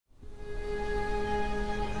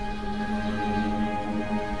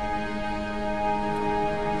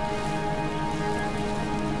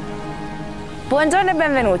Buongiorno and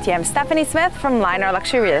benvenuti. I'm Stefanie Smith from Lionard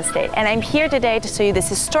Luxury Real Estate, and I'm here today to show you this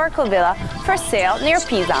historical villa for sale near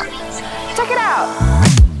Pisa. Check it out!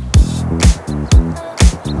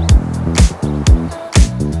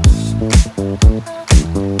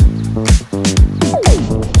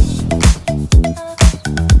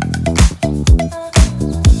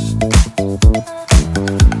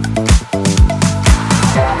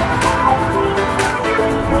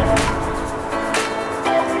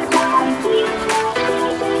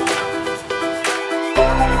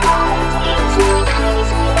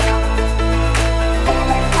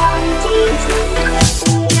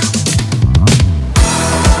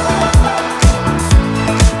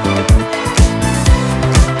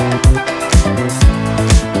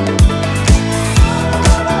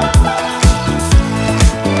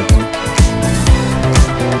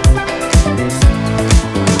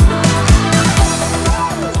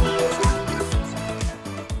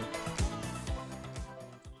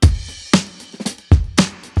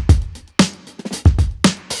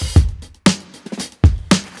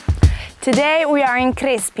 Today we are in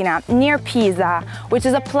Crespina, near Pisa, which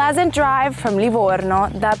is a pleasant drive from Livorno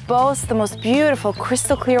that boasts the most beautiful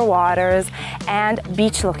crystal clear waters and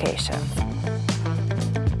beach locations.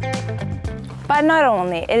 But not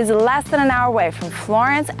only, it is less than an hour away from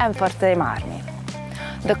Florence and Porto dei Marmi.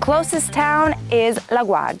 The closest town is La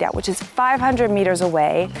Guardia, which is 500 meters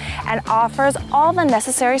away and offers all the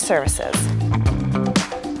necessary services.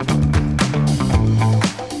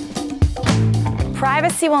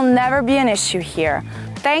 Privacy will never be an issue here,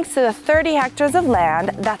 thanks to the 30 hectares of land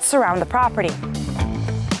that surround the property.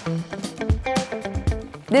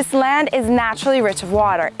 This land is naturally rich of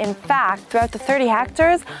water. In fact, throughout the 30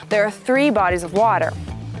 hectares, there are 3 bodies of water.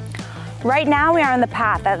 Right now, we are on the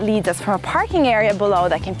path that leads us from a parking area below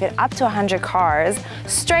that can fit up to 100 cars,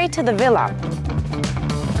 straight to the villa.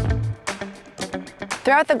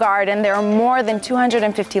 Throughout the garden, there are more than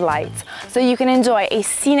 250 lights, so you can enjoy a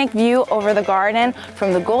scenic view over the garden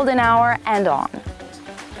from the golden hour and on.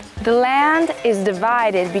 The land is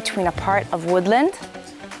divided between a part of woodland,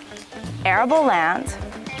 arable land,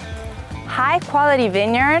 high-quality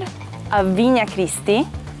vineyard of Vigna Cristi,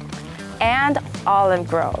 and olive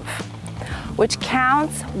grove, which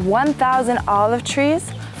counts 1,000 olive trees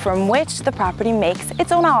from which the property makes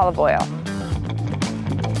its own olive oil.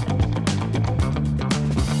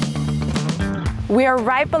 We are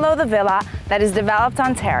right below the villa that is developed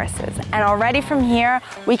on terraces, and already from here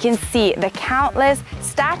we can see the countless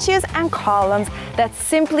statues and columns that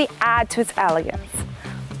simply add to its elegance.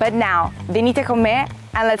 But now, venite con me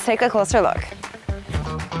and let's take a closer look.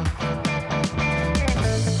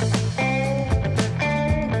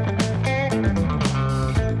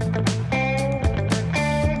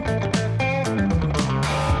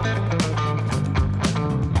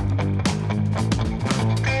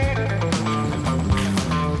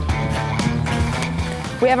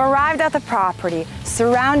 We have arrived at the property,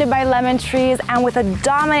 surrounded by lemon trees and with a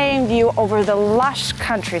dominating view over the lush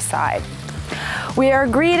countryside. We are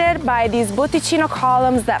greeted by these botticino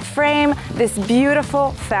columns that frame this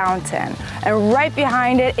beautiful fountain. And right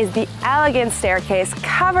behind it is the elegant staircase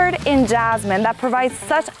covered in jasmine that provides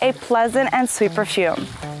such a pleasant and sweet perfume.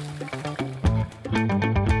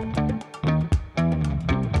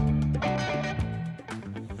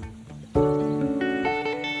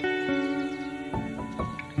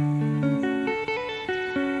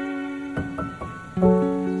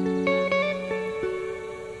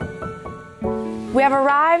 We have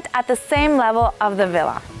arrived at the same level of the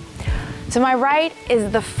villa. To my right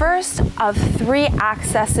is the first of 3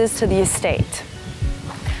 accesses to the estate.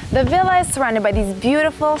 The villa is surrounded by these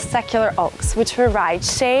beautiful secular oaks, which provide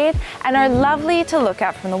shade and are lovely to look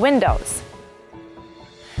at from the windows.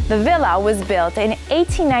 The villa was built in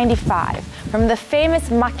 1895 from the famous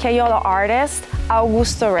macchiaiolo artist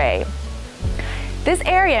Augusto Rei. This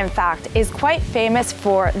area, in fact, is quite famous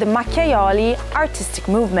for the macchiaioli artistic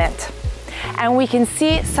movement, and we can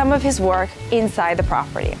see some of his work inside the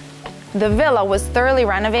property. The villa was thoroughly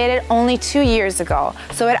renovated only 2 years ago,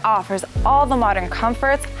 so it offers all the modern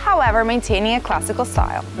comforts, however maintaining a classical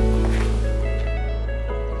style.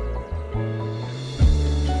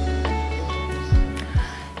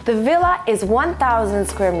 The villa is 1,000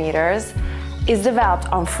 square meters, is developed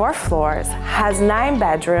on 4 floors, has 9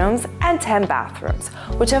 bedrooms and 10 bathrooms,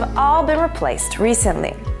 which have all been replaced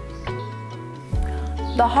recently.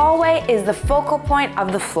 The hallway is the focal point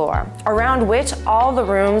of the floor, around which all the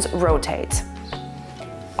rooms rotate.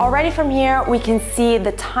 Already from here, we can see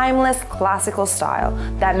the timeless classical style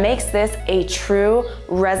that makes this a true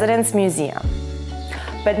residence museum.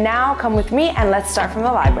 But now come with me and let's start from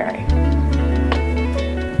the library.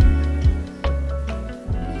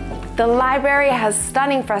 The library has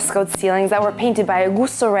stunning frescoed ceilings that were painted by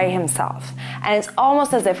Augusto Rey himself, and it's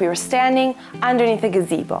almost as if we were standing underneath a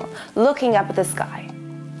gazebo, looking up at the sky.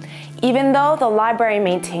 Even though the library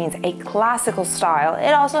maintains a classical style,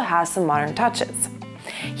 it also has some modern touches.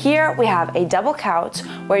 Here we have a double couch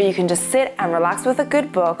where you can just sit and relax with a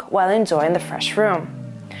good book while enjoying the fresh room.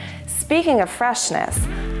 Speaking of freshness,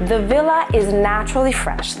 the villa is naturally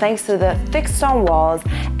fresh thanks to the thick stone walls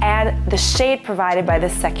and the shade provided by the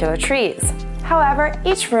secular trees. However,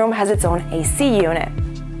 each room has its own AC unit.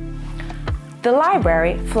 The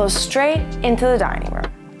library flows straight into the dining room.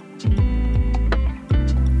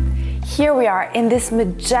 Here we are in this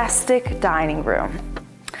majestic dining room.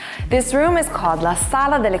 This room is called La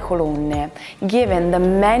Sala delle Colonne, given the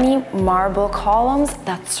many marble columns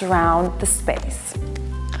that surround the space.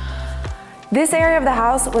 This area of the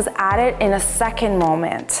house was added in a second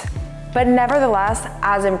moment, but nevertheless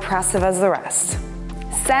as impressive as the rest.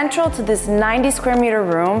 Central to this 90 square meter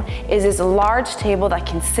room is this large table that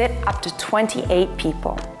can sit up to 28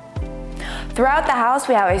 people. Throughout the house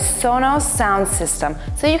we have a Sonos sound system,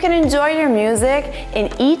 so you can enjoy your music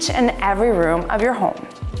in each and every room of your home.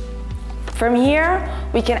 From here,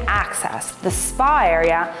 we can access the spa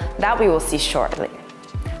area that we will see shortly.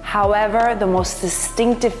 However, the most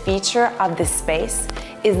distinctive feature of this space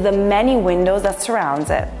is the many windows that surrounds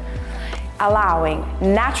it, allowing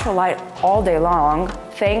natural light all day long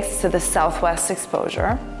thanks to the southwest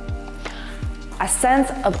exposure, a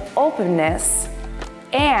sense of openness,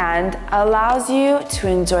 and allows you to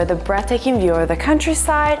enjoy the breathtaking view of the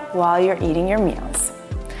countryside while you're eating your meals.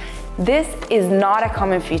 This is not a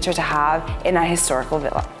common feature to have in a historical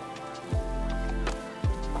villa.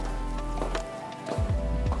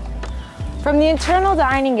 From the internal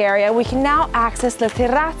dining area, we can now access the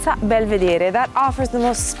Terrazza Belvedere that offers the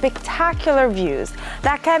most spectacular views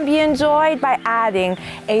that can be enjoyed by adding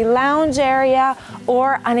a lounge area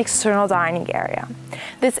or an external dining area.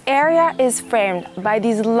 This area is framed by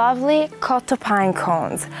these lovely cotto pine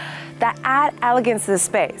cones that add elegance to the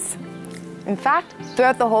space. In fact,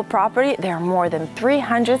 throughout the whole property, there are more than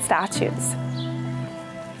 300 statues.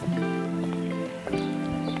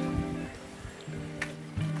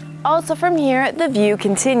 Also from here, the view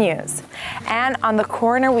continues. And on the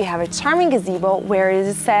corner, we have a charming gazebo where it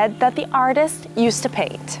is said that the artist used to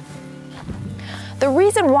paint. The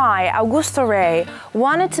reason why Augusto Rey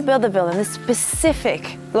wanted to build the villa in this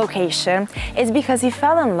specific location is because he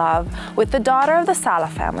fell in love with the daughter of the Sala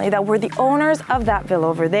family that were the owners of that villa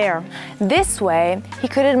over there. This way, he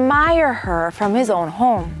could admire her from his own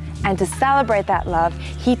home. And to celebrate that love,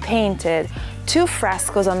 he painted 2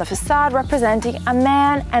 frescoes on the facade representing a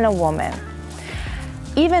man and a woman.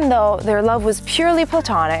 Even though their love was purely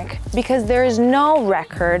platonic, because there is no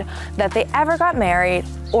record that they ever got married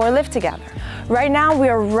or lived together. Right now we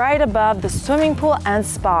are right above the swimming pool and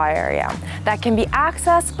spa area that can be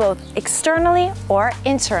accessed both externally or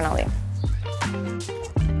internally.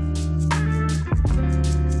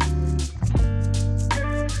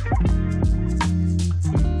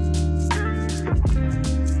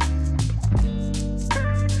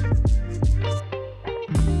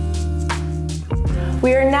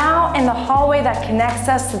 We are now in the hallway that connects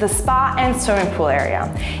us to the spa and swimming pool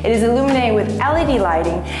area. It is illuminated with LED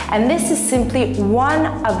lighting, and this is simply one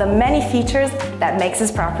of the many features that makes this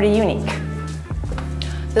property unique.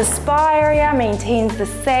 The spa area maintains the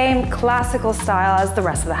same classical style as the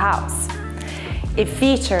rest of the house. It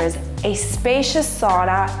features a spacious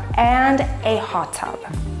sauna and a hot tub.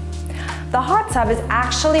 The hot tub is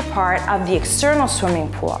actually part of the external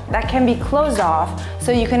swimming pool that can be closed off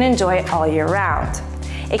so you can enjoy it all year round.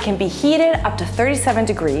 It can be heated up to 37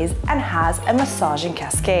 degrees and has a massaging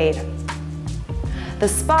cascade. The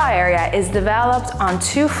spa area is developed on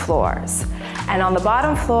 2 floors, and on the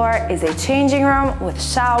bottom floor is a changing room with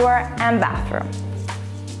shower and bathroom.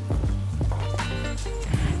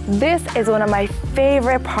 This is one of my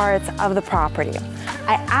favorite parts of the property.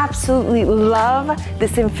 I absolutely love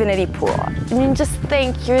this infinity pool. I mean, just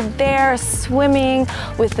think, you're there swimming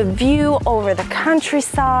with the view over the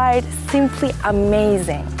countryside, simply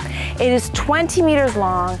amazing. It is 20 meters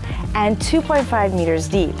long and 2.5 meters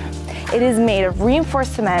deep. It is made of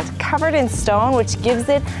reinforced cement covered in stone, which gives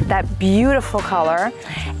it that beautiful color,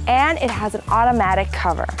 and it has an automatic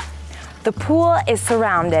cover. The pool is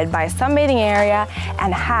surrounded by a sunbathing area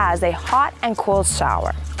and has a hot and cold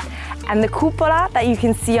shower. And the cupola that you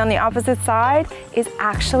can see on the opposite side is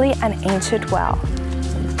actually an ancient well.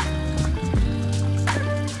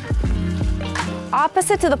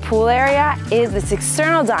 Opposite to the pool area is this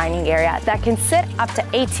external dining area that can sit up to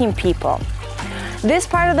 18 people. This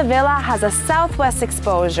part of the villa has a southwest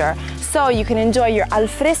exposure, so you can enjoy your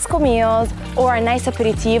alfresco meals or a nice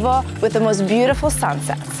aperitivo with the most beautiful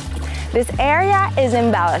sunsets. This area is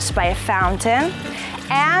embellished by a fountain,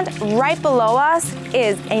 and right below us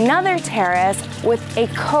is another terrace with a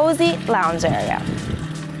cozy lounge area.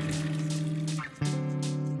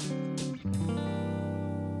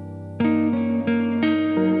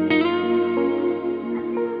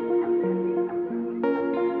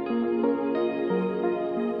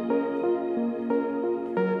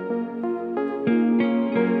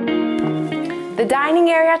 The dining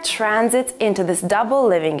area transits into this double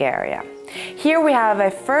living area. Here we have a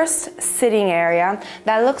first sitting area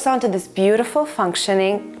that looks onto this beautiful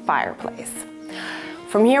functioning fireplace.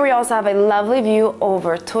 From here we also have a lovely view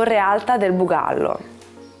over Torre Alta del Bugallo.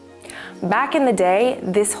 Back in the day,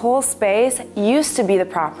 this whole space used to be the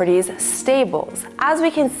property's stables, as we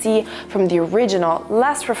can see from the original,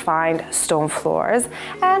 less refined stone floors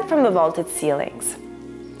and from the vaulted ceilings.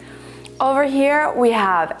 Over here, we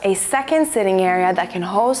have a second sitting area that can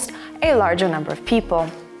host a larger number of people.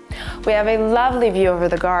 We have a lovely view over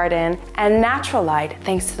the garden and natural light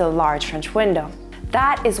thanks to the large French window.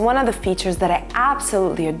 That is one of the features that I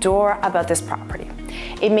absolutely adore about this property.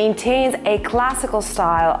 It maintains a classical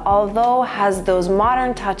style, although has those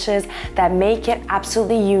modern touches that make it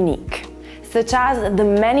absolutely unique, such as the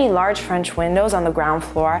many large French windows on the ground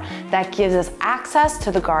floor that gives us access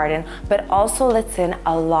to the garden, but also lets in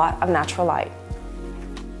a lot of natural light.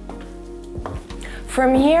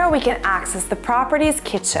 From here, we can access the property's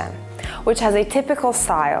kitchen, which has a typical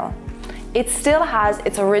style. It still has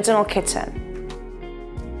its original kitchen.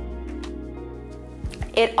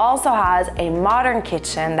 It also has a modern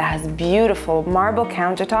kitchen that has beautiful marble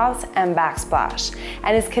countertops and backsplash,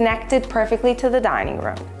 and is connected perfectly to the dining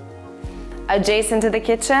room. Adjacent to the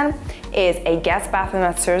kitchen is a guest bathroom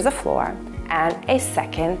that serves the floor and a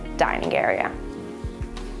second dining area.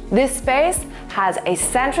 This space has a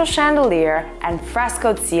central chandelier and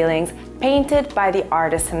frescoed ceilings painted by the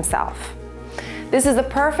artist himself. This is the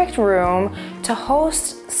perfect room to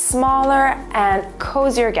host smaller and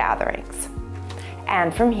cozier gatherings.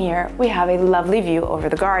 And from here, we have a lovely view over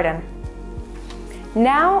the garden.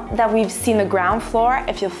 Now that we've seen the ground floor,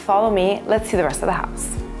 if you'll follow me, let's see the rest of the house.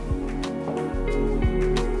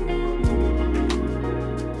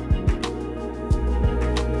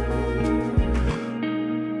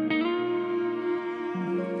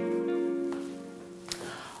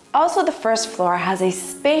 Also, the first floor has a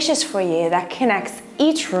spacious foyer that connects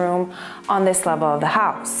each room on this level of the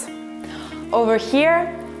house. Over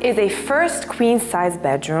here is a first queen-size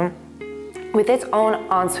bedroom with its own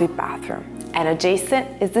ensuite bathroom, and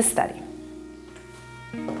adjacent is the study.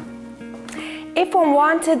 If one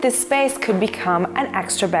wanted, this space could become an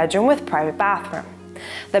extra bedroom with private bathroom.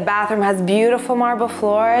 The bathroom has beautiful marble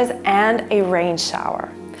floors and a rain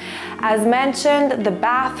shower. As mentioned, the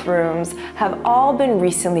bathrooms have all been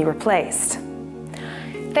recently replaced.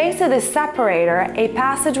 Thanks to this separator, a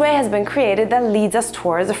passageway has been created that leads us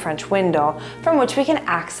towards the French window, from which we can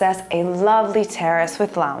access a lovely terrace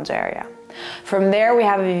with lounge area. From there, we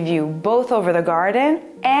have a view both over the garden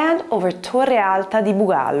and over Torre Alta di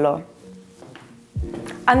Bugallo.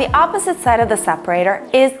 On the opposite side of the separator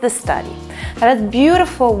is the study that has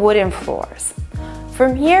beautiful wooden floors.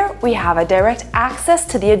 From here, we have a direct access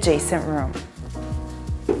to the adjacent room.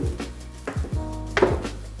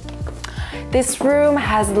 This room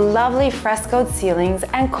has lovely frescoed ceilings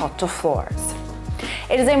and cotto floors.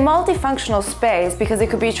 It is a multifunctional space because it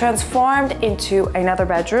could be transformed into another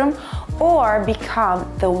bedroom or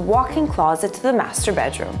become the walk-in closet to the master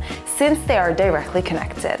bedroom, since they are directly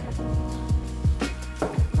connected.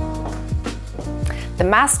 The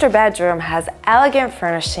master bedroom has elegant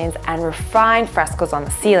furnishings and refined frescoes on the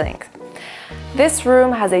ceiling. This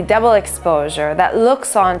room has a double exposure that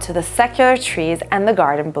looks onto the secular trees and the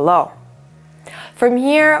garden below. From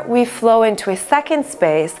here, we flow into a second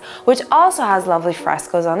space, which also has lovely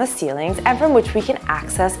frescoes on the ceilings and from which we can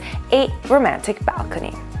access a romantic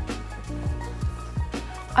balcony.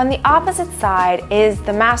 On the opposite side is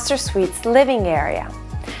the master suite's living area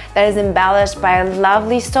that is embellished by a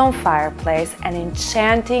lovely stone fireplace and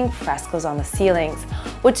enchanting frescoes on the ceilings,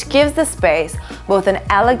 which gives the space both an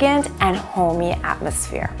elegant and homey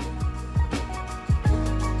atmosphere.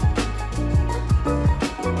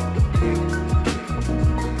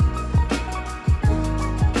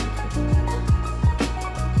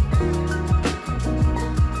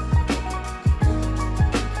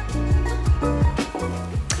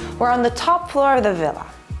 We're on the top floor of the villa.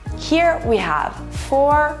 Here we have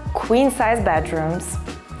 4 queen-size bedrooms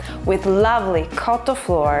with lovely cotto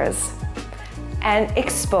floors and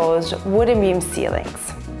exposed wooden beam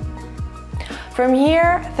ceilings. From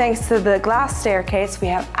here, thanks to the glass staircase, we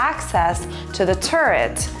have access to the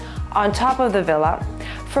turret on top of the villa,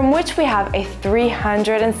 from which we have a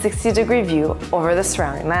 360-degree view over the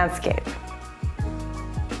surrounding landscape.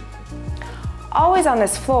 Always on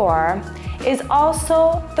this floor is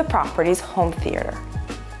also the property's home theater.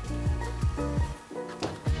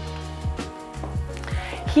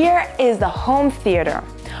 Here is the home theater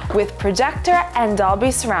with projector and Dolby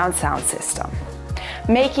surround sound system,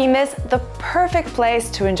 making this the perfect place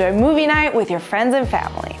to enjoy movie night with your friends and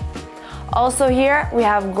family. Also here, we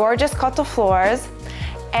have gorgeous cotto floors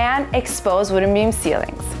and exposed wooden beam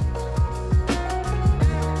ceilings.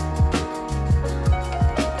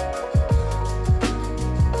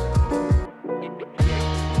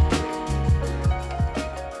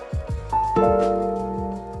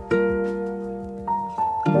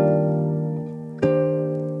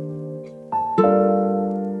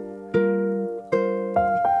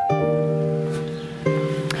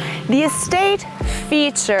 The estate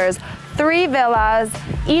features 3 villas,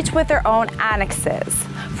 each with their own annexes,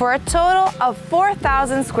 for a total of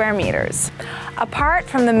 4,000 square meters. Apart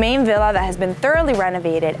from the main villa that has been thoroughly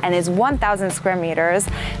renovated and is 1,000 square meters,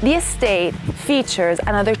 the estate features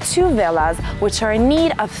another 2 villas which are in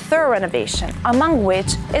need of thorough renovation, among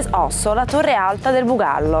which is also La Torre Alta del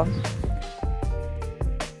Bugallo.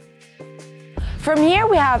 From here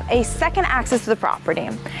we have a second access to the property,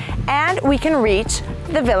 and we can reach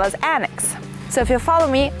the villa's annex. So if you'll follow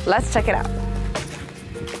me, let's check it out.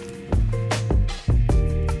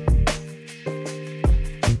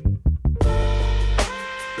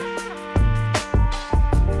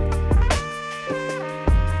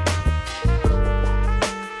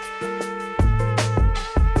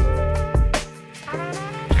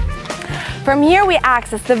 From here we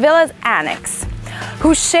access the villa's annex,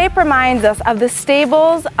 whose shape reminds us of the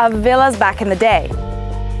stables of villas back in the day.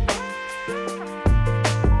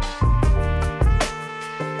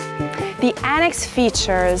 The annex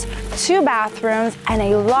features 2 bathrooms and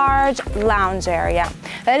a large lounge area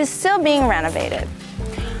that is still being renovated.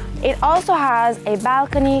 It also has a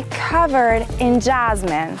balcony covered in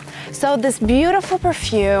jasmine, so this beautiful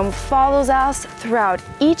perfume follows us throughout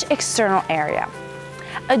each external area.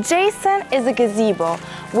 Adjacent is a gazebo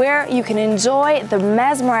where you can enjoy the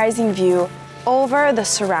mesmerizing view over the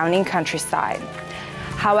surrounding countryside.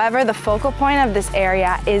 However, the focal point of this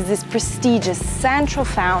area is this prestigious central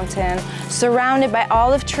fountain surrounded by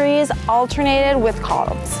olive trees alternated with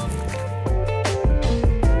columns.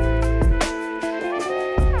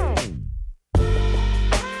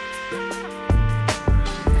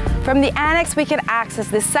 From the annex, we can access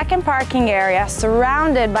the second parking area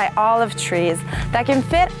surrounded by olive trees that can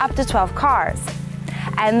fit up to 12 cars,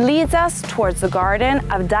 and leads us towards the garden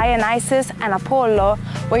of Dionysus and Apollo,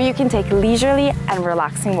 where you can take leisurely and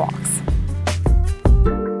relaxing walks.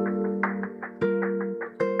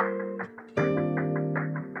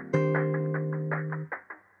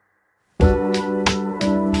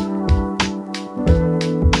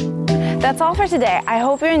 That's all for today. I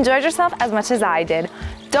hope you enjoyed yourself as much as I did.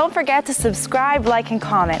 Don't forget to subscribe, like, and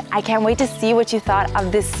comment. I can't wait to see what you thought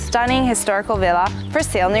of this stunning historical villa for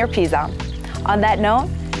sale near Pisa. On that note,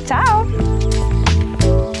 ciao!